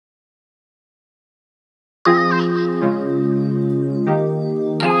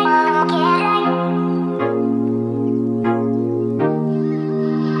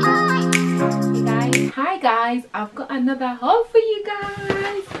guys, I've got another haul for you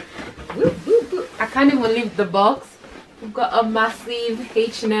guys. Woo, woo, woo. I can't even leave the box. We've got a massive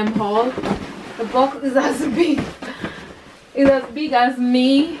H&M haul. The box is as big as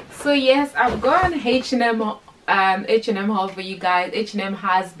me. So yes, I've got an H&M haul for you guys. H&M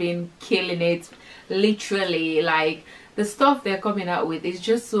has been killing it, literally. Like, the stuff they're coming out with is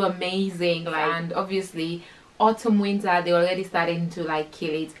just so amazing. Like, and obviously autumn winter, they're already starting to like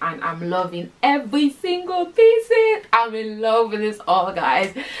kill it, and I'm loving every single piece. I'm in love with this all,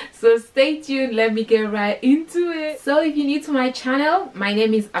 guys. So stay tuned, let me get right into it. So if you're new to my channel, my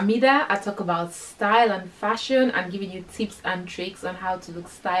name is Amida. I talk about style and fashion and giving you tips and tricks on how to look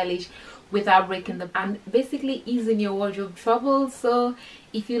stylish without breaking the and basically easing your wardrobe troubles. So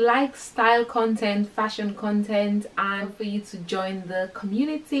if you like style content, fashion content, and for you to join the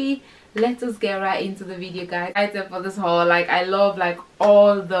community, let us get right into the video, guys. Excited for this haul. Like, I love like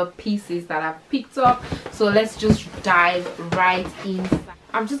all the pieces that I've picked up, so let's just dive right inside.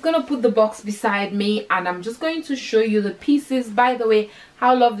 I'm just gonna put the box beside me and I'm just going to show you the pieces. By the way,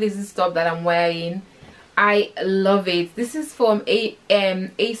 how lovely is this top that I'm wearing? I love it. This is from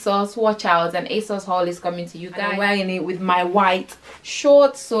ASOS. Watch out, an ASOS haul is coming to you guys. I'm wearing it with my white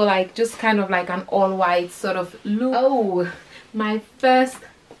shorts, so like just kind of like an all white sort of look. Oh, my first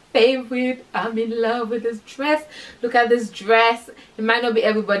favorite. I'm in love with this dress. Look at this dress. It might not be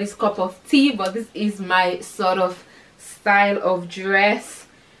everybody's cup of tea, but this is my sort of style of dress.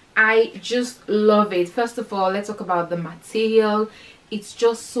 I just love it. First of all, let's talk about the material. It's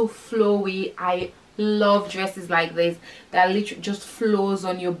just so flowy. I love dresses like this that literally just flows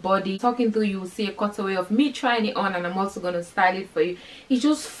on your body. Talking through, you will see a cutaway of me trying it on, and I'm also going to style it for you. It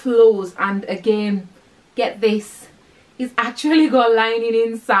just flows, and again, get this, it's actually got lining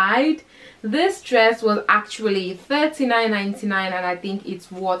inside. This dress was actually $39.99, and I think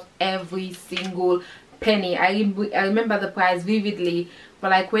it's worth every single penny. I remember the price vividly,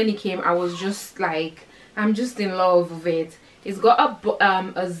 but like when it came, I was just like, I'm just in love with it. It's got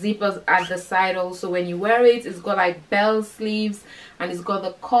a zipper at the side also when you wear it. It's got like bell sleeves, and it's got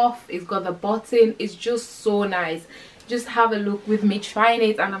the cuff, it's got the button. It's just so nice. Just have a look with me trying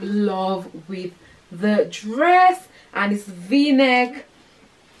it, and I'm in love with the dress. And it's v-neck,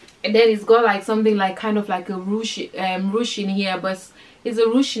 and then it's got like something like kind of like a ruching here, but it's a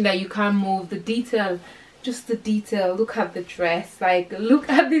ruching that you can't move. The detail, just the detail, look at the dress. Like, look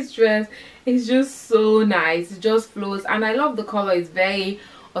at this dress. It's just so nice. It just flows, and I love the color. It's very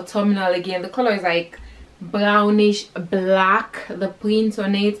autumnal. Again, the color is like brownish black, the print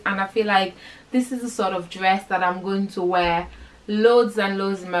on it, and I feel like this is the sort of dress that I'm going to wear loads and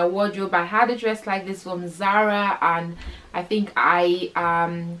loads in my wardrobe. I had a dress like this from Zara, and I think I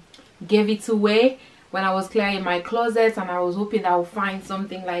gave it away when I was clearing my closet, and I was hoping that I would find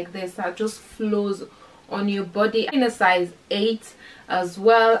something like this that just flows on your body. In a size 8 as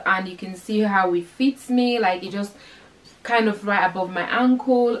well, and you can see how it fits me. Like, it just kind of right above my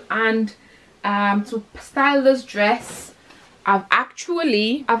ankle. And to style this dress, I've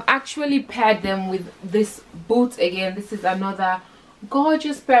actually paired them with this boot. Again, this is another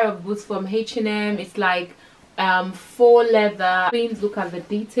gorgeous pair of boots from H&M. It's like faux leather. Look at the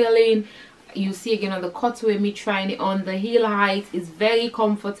detailing. You see again on the cutaway me trying it on. The heel height is very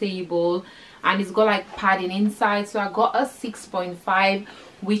comfortable, and it's got like padding inside. So I got a 6.5,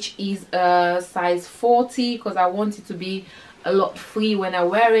 which is a size 40, because I want it to be a lot free when I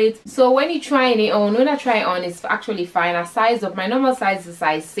wear it. So when you're trying it on, when I try it on, it's actually fine. I size up. My normal size is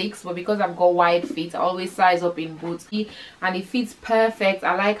size 6, but because I've got wide feet, I always size up in boots, and it fits perfect.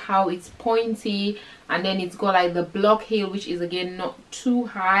 I like how it's pointy, and then it's got like the block heel, which is again not too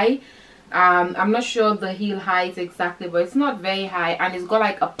high. I'm not sure the heel height exactly, but it's not very high, and it's got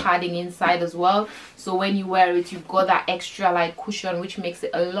like a padding inside as well. So when you wear it, you've got that extra like cushion, which makes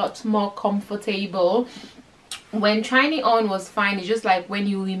it a lot more comfortable. When trying it on was fine. It's just like when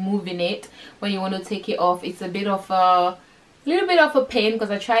you're removing it, when you want to take it off, it's a bit of a little bit of a pain,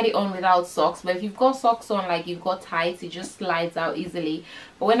 because I tried it on without socks. But if you've got socks on, like you've got tights, it just slides out easily.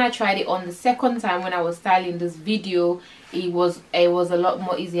 But when I tried it on the second time when I was styling this video, it was a lot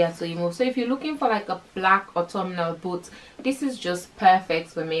more easier to remove. So if you're looking for like a black autumnal boot, this is just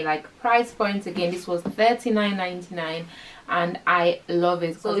perfect for me. Like, price point again, this was $39.99, and I love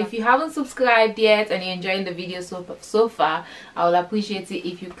it. So if you haven't subscribed yet and you're enjoying the video so far, I would appreciate it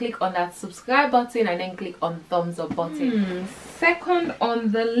if you click on that subscribe button and then click on thumbs up button. Second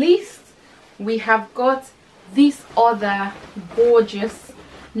on the list, we have got this other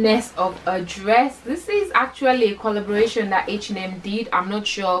gorgeousness of a dress. This is actually a collaboration that H&M did. I'm not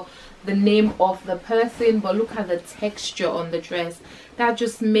sure the name of the person, but look at the texture on the dress. That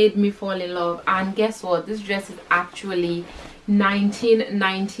just made me fall in love. And guess what, this dress is actually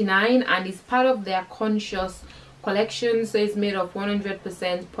 $19.99 and it's part of their Conscious collection. So it's made of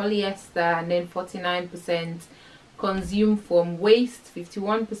 100% polyester and then 49% consumed from waste,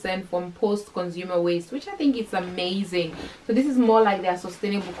 51% from post-consumer waste, which I think is amazing. So this is more like their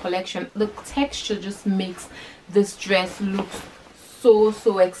sustainable collection. The texture just makes this dress look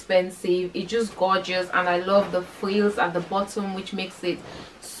so expensive. It's just gorgeous, and I love the frills at the bottom, which makes it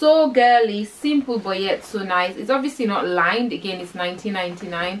so girly, simple but yet so nice. It's obviously not lined, again it's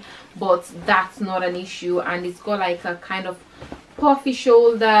 $19.99, but that's not an issue. And it's got like a kind of puffy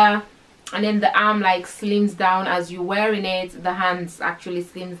shoulder, and then the arm like slims down as you're wearing it. The hands actually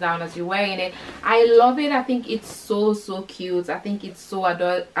slims down as you're wearing it. I love it. I think it's so cute. I think it's so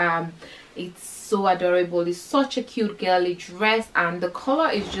adorable. It's such a cute girly dress, and the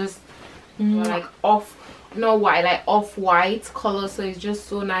color is just like off-white color, so it's just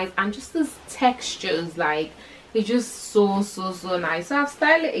so nice. And just these textures, like it's just so nice. So I've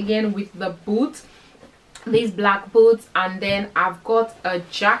styled it again with the boots, these black boots, and then I've got a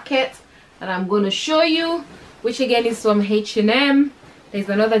jacket that I'm going to show you, which again is from H&M. There's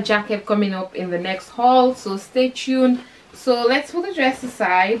another jacket coming up in the next haul, so stay tuned. So let's put the dress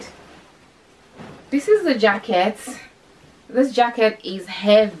aside. This is the jacket. This jacket is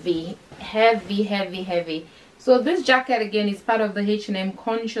heavy. So this jacket again is part of the H&M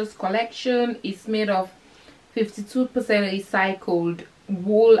Conscious collection. It's made of 52% recycled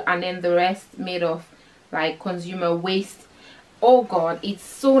wool, and then the rest made of like consumer waste. Oh god, it's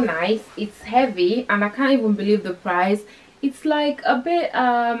so nice. It's heavy, and I can't even believe the price. It's like a bit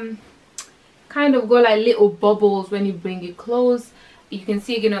kind of got like little bubbles when you bring it close. You can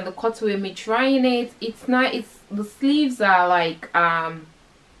see again on the cutaway me trying it. It's nice. The sleeves are like kind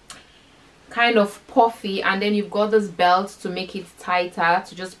of puffy, and then you've got this belt to make it tighter,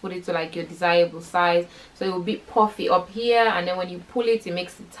 to just put it to like your desirable size. So it will be puffy up here, and then when you pull it, it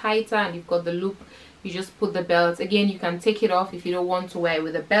makes it tighter, and you've got the loop. You just put the belt. Again, you can take it off if you don't want to wear it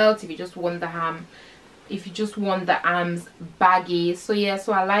with a belt, if you just want the arms baggy. So yeah,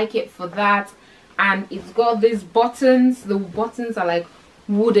 so I like it for that. And it's got these buttons. The buttons are like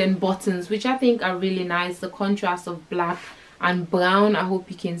wooden buttons, which I think are really nice. The contrast of black and brown. I hope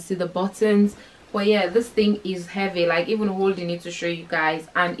you can see the buttons. But yeah, this thing is heavy, like even holding it to show you guys.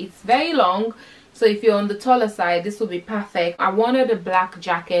 And it's very long, so if you're on the taller side, this will be perfect. I wanted a black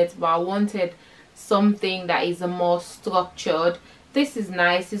jacket, but I wanted something that is a more structured. This is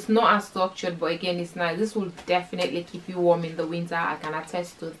nice. It's not as structured, but again it's nice. This will definitely keep you warm in the winter. I can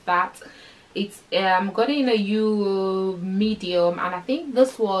attest to that. It's got it in a U medium, and I think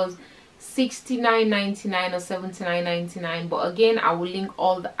this was $69.99 or $79.99. But again, I will link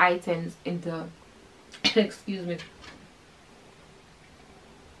all the items in the excuse me,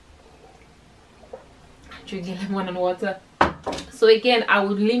 drinking lemon and water. So again, I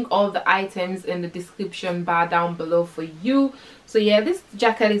would link all the items in the description bar down below for you. So yeah, this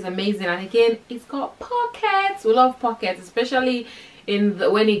jacket is amazing, and again it's got pockets. We love pockets, especially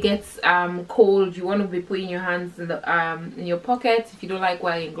when it gets cold. You want to be putting your hands in the in your pockets if you don't like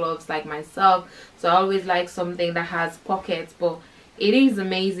wearing gloves like myself. So I always like something that has pockets, but it is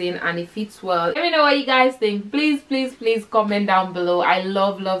amazing and it fits well. Let me know what you guys think. Please comment down below. I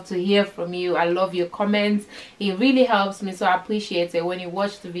love to hear from you. I love your comments. It really helps me, so I appreciate it when you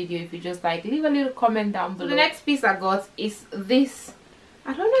watch the video. If you just like, leave a little comment down below. So the next piece I got is this,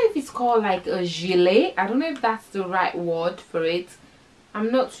 I don't know if it's called like a gilet. I don't know if that's the right word for it.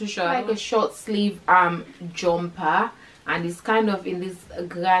 I'm not too sure. Like a short sleeve jumper, and it's kind of in this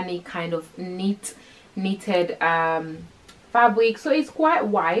granny kind of knitted fabric. So it's quite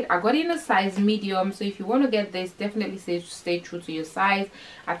wide. I got it in a size medium, so if you want to get this, definitely stay true to your size.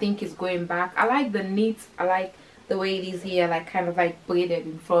 I think it's going back. I like the knit. I like the way it is here, like kind of like braided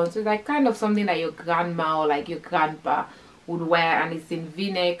in front. So it's like kind of something that your grandma or like your grandpa would wear, and it's in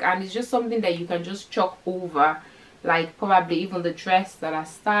v-neck, and it's just something that you can just chuck over, like probably even the dress that I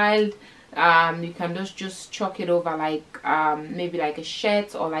styled. You can just chuck it over like maybe like a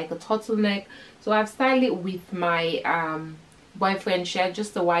shirt or like a turtleneck. So I've styled it with my boyfriend shirt,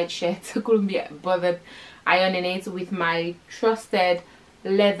 just a white shirt. I couldn't be bothered ironing it, with my trusted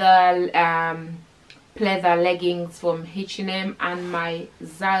leather pleather leggings from H&M and my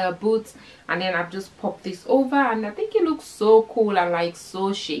Zara boots, and then I've just popped this over, and I think it looks so cool and like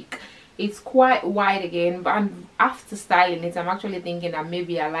so chic. It's quite wide again, but after styling it, I'm actually thinking that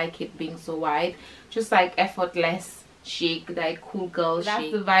maybe I like it being so wide, just like effortless chic, like cool girl chic.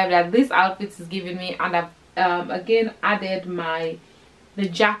 That's the vibe that this outfit is giving me. And I've again added my the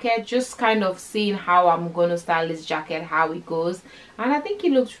jacket, just kind of seeing how I'm gonna style this jacket, how it goes, and I think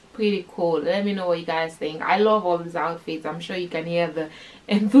it looks pretty cool. Let me know what you guys think. I love all these outfits. I'm sure you can hear the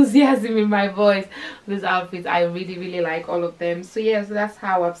enthusiasm in my voice. These outfits, I really like all of them. So yeah, so that's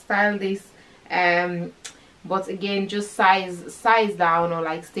how I've styled this. But again, just size down, or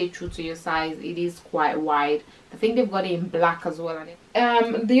like stay true to your size. It is quite wide. I think they've got it in black as well.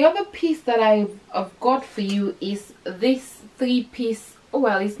 The other piece that I've got for you is this 3-piece. Oh,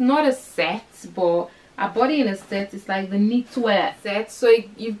 well, it's not a set, but I bought it in a set. It's like the knitwear set. So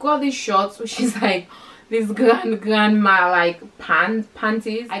you've got these shorts, which is like this grandma like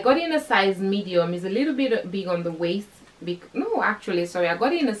panties. I got it in a size medium. It's a little bit big on the waist. No, actually, sorry, I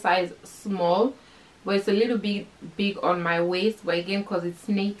got it in a size small, but it's a little bit big on my waist. But again, because it's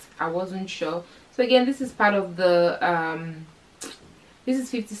knit, I wasn't sure. So again, this is part of the this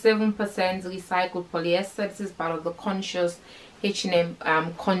is 57% recycled polyester. This is part of the conscious H&M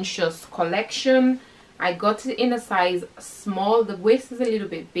conscious collection. I got it in a size small. The waist is a little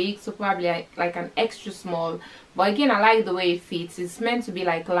bit big, so probably like an extra small, but again, I like the way it fits. It's meant to be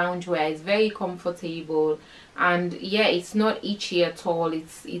like loungewear. It's very comfortable, and yeah, it's not itchy at all.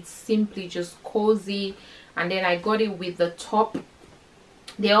 It's simply just cozy. And then I got it with the top.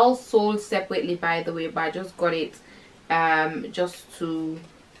 They're all sold separately, by the way, but I just got it just to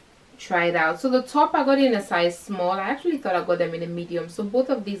try it out. So the top, I got it in a size small. I actually thought I got them in a medium, so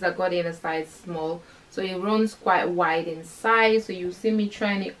both of these I got in a size small. So it runs quite wide in size, so you see me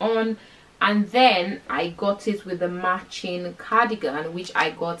trying it on. And then I got it with the matching cardigan, which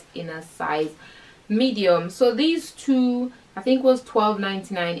I got in a size medium. So these two, I think, was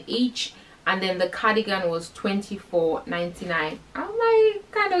 $12.99 each, and then the cardigan was $24.99. I'm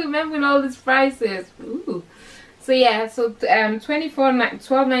like kind of remembering all these prices. Ooh. So yeah, so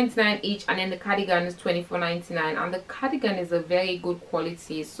 $12.99 each, and then the cardigan is $24.99, and the cardigan is a very good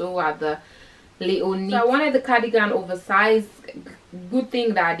quality. So are the little knit. So I wanted the cardigan oversized. Good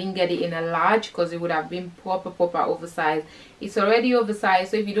thing that I didn't get it in a large, because it would have been proper oversized. It's already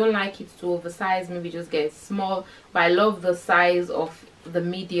oversized, so if you don't like it too oversized, maybe just get it small. But I love the size of the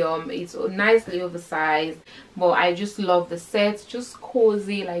medium. It's nicely oversized, but I just love the set. Just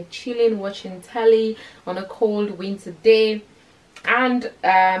cozy, like chilling, watching telly on a cold winter day. And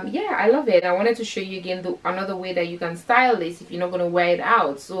yeah, I love it. I wanted to show you again another way that you can style this if you're not going to wear it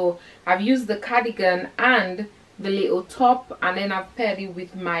out. So I've used the cardigan and the little top, and then I've paired it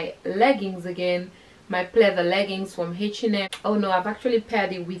with my leggings again, my pleather leggings from H&M. Oh no, I've actually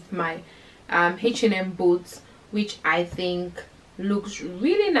paired it with my H&M boots, which I think looks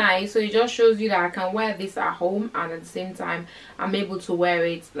really nice. So it just shows you that I can wear this at home, and at the same time I'm able to wear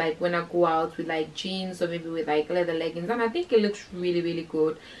it like when I go out with like jeans, or maybe with like leather leggings, and I think it looks really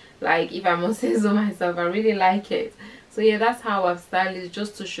good. Like, if I must say so myself, I really like it. So yeah, that's how I've styled it,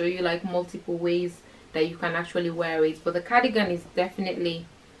 just to show you like multiple ways that you can actually wear it. But the cardigan is definitely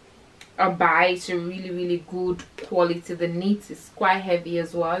a buy. It's a really good quality. The knit is quite heavy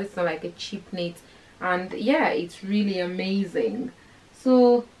as well. It's not like a cheap knit. And yeah, it's really amazing.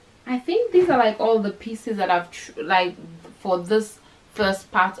 So I think these are like all the pieces that I've like for this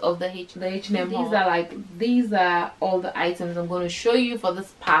first part of the H&M haul. These are all the items I'm going to show you for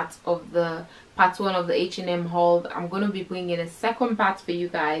this part of the part 1 of the H&M haul. I'm going to be bringing a second part for you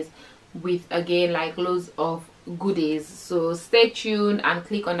guys with, again, like loads of goodies. So stay tuned and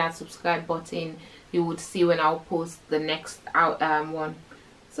click on that subscribe button. You would see when I'll post the next one.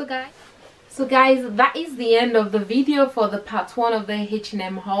 So guys, that is the end of the video for the part 1 of the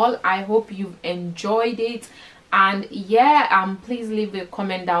H&M haul. I hope you've enjoyed it, and yeah, please leave a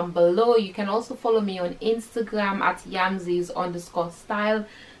comment down below. You can also follow me on Instagram at yamsies_style,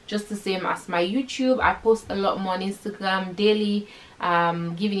 just the same as my YouTube. I post a lot more on Instagram daily,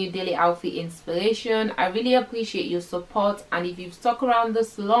 giving you daily outfit inspiration. I really appreciate your support, and if you've stuck around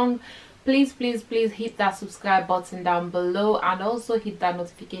this long, please hit that subscribe button down below, and also hit that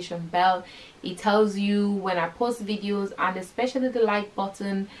notification bell. It tells you when I post videos, and especially the like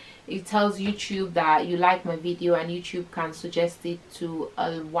button. It tells YouTube that you like my video, and YouTube can suggest it to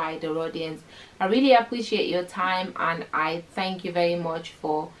a wider audience. I really appreciate your time, and I thank you very much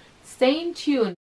for staying tuned.